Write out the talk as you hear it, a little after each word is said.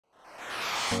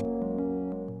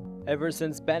Ever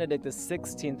since Benedict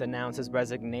XVI announced his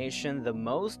resignation, the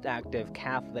most active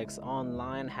Catholics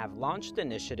online have launched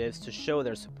initiatives to show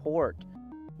their support.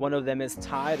 One of them is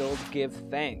titled Give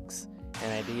Thanks,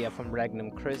 an idea from Regnum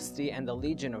Christi and the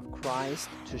Legion of Christ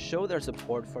to show their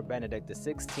support for Benedict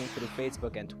XVI through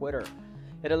Facebook and Twitter.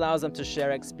 It allows them to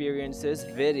share experiences,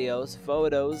 videos,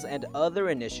 photos, and other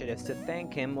initiatives to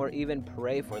thank him or even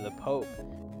pray for the Pope.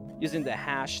 Using the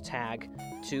hashtag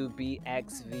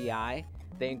 2BXVI,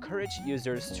 they encourage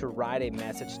users to write a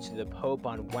message to the Pope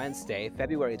on Wednesday,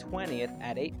 February 20th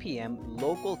at 8 p.m.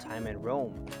 local time in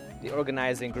Rome. The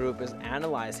organizing group is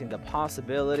analyzing the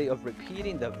possibility of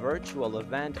repeating the virtual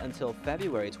event until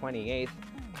February 28th,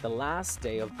 the last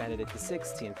day of Benedict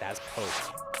XVI as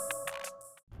Pope.